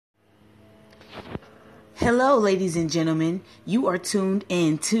Hello, ladies and gentlemen. You are tuned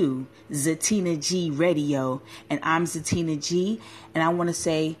in to Zatina G Radio, and I'm Zatina G, and I want to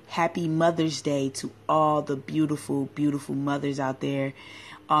say Happy Mother's Day to all the beautiful, beautiful mothers out there,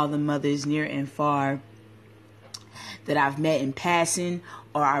 all the mothers near and far that I've met in passing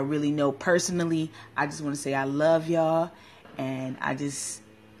or I really know personally. I just want to say I love y'all, and I just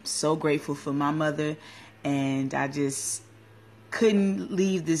so grateful for my mother, and I just couldn't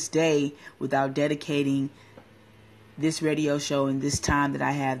leave this day without dedicating this radio show and this time that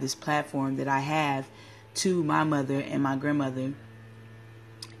I have, this platform that I have, to my mother and my grandmother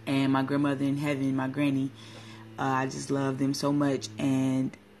in heaven, my granny. I just love them so much,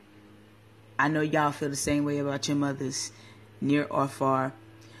 and I know y'all feel the same way about your mothers, near or far.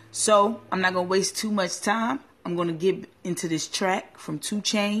 So I'm not going to waste too much time. I'm going to get into this track from 2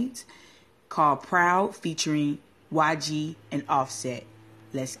 Chainz called Proud, featuring YG and Offset.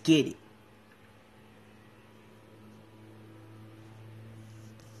 Let's get it.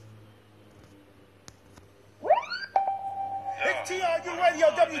 It's TRU Radio,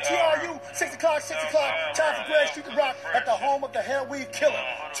 WTRU, 6 o'clock, time for Greg Street to rock at the home of the Hair Weave Killer.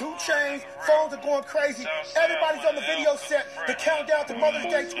 2 Chainz, phones are going crazy. Everybody's on the video set. The countdown to Mother's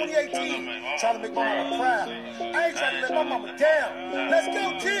Day 2018. Trying to make my mama proud. I ain't trying to let my mama down. Let's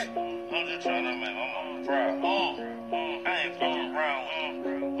go, kid. I'm just trying to make my mama proud. I ain't fucking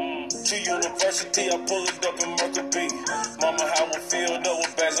around. To university, I pull it up in Mercury B. Mama, how I feel, know a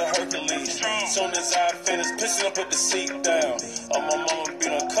bags of Hercules. Soon as I finish pissing, I put the seat down. My mama be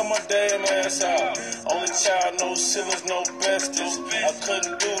done cut my damn ass out. Only child, no siblings, no besties. I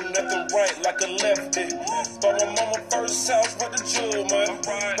couldn't do nothing right like a lefty. But my mama first house with the jewel, man.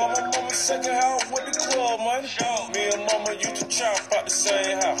 But my mama second house with the club, man. Me and mama used to chop out the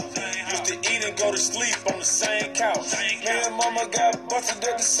same house. Used to eat and go to sleep on the same couch. Me and mama got busted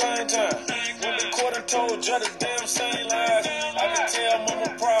at the same time. When the court and told judge the damn same lies, I can tell mama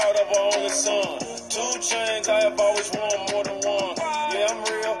proud of her only son. 2 Chainz, I have always worn more than one. Yeah, I'm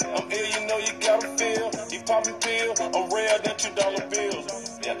real, I'm ill, you know you gotta feel. You poppin' pill, I'm rare than $2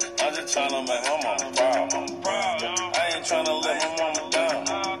 bills. Yeah, I'm just tryna make my mama proud. Yeah, I ain't tryna let my mama down.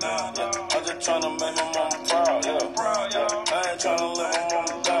 Yeah, I'm just tryna make my mama proud. Yeah, I ain't tryna let my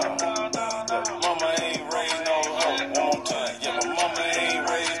mama down. Yeah, mama ain't raised no hoe. One more time. Yeah, my mama ain't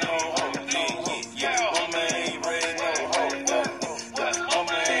raised no hoe. Yeah, mama ain't raised no hoe. Yeah,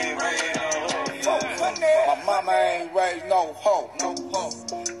 mama ain't raised no hoe. My mama ain't raised no hoe.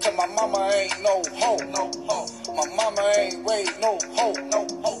 Tell my mama ain't no hoe. My mama ain't raised no hoe.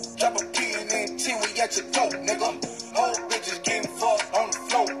 Drop a PNT, we at your door, nigga. Old bitches getting fucked on the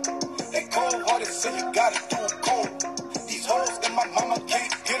floor. They cold hearted, so you gotta do it cold. These hoes that my mama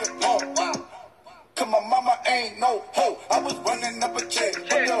can't get along. Cause my mama ain't no hoe. I was running up a check with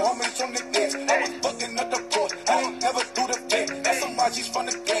the homies on the desk. I was fucking up the court. I ain't never do the deck. That's some she's from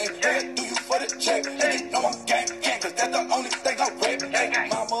the game. Hey, do you for the check? Hey, you know I'm gang, cause that's the only thing I rap. Hey,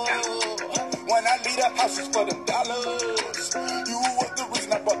 mama, when I leave the house, it's for them dollars. You was the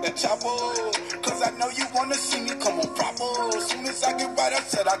reason I brought that chopper. Cause I know you wanna see me come on proper. As soon as I get right, I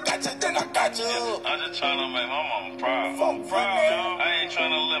said I got you, then I got you. I'm just tryna make my mama proud. I ain't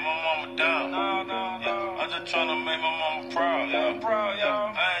tryna let my mama down. Yeah, I'm just tryna make my mama proud. Yeah,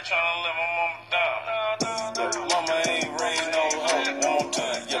 I ain't tryna let my mama down. Yeah, mama ain't raised no hoe. One more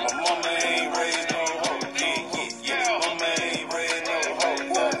time. Yeah, my mama ain't raised no hoe. Yeah, mama ain't raised no hoe.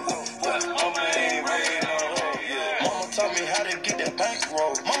 Yeah, mama ain't raised no hoe. Yeah, mama taught me how to get that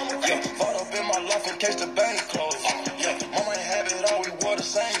bankroll. Mama, yeah, fought up in my life in case the bank closed. Yeah, mama ain't have it all, we wore the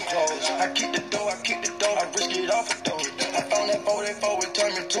same clothes. I kick the door, I risk it off the door. I found that 44, it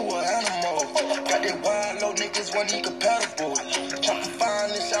turned me to an animal. Got that wild low niggas when he compatible. Chopper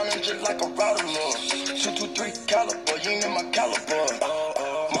fine and sounding just like a router love. 223 caliber, you ain't in my caliber.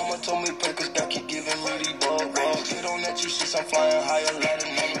 Mama told me pray cause God keep giving me these bugs. Hit on that G6, I'm flying higher,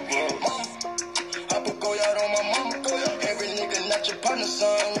 lighting on the road. Mama, I put go out on my mama. Every nigga not your partner,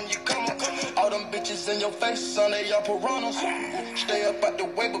 son, when you come up. All them bitches in your face, son, they all piranhas. Stay up out the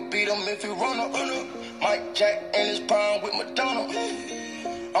way, but beat them if you run up. Mike Jack in his prime with Madonna.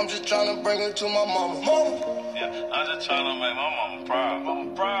 I'm just tryna bring her to my mama. Yeah, I'm just tryna make my mama proud.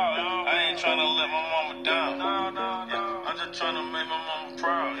 I ain't tryna let my mama down. Yeah, I'm just tryna make my mama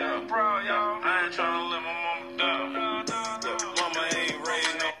proud. Yeah, I ain't tryna let my mama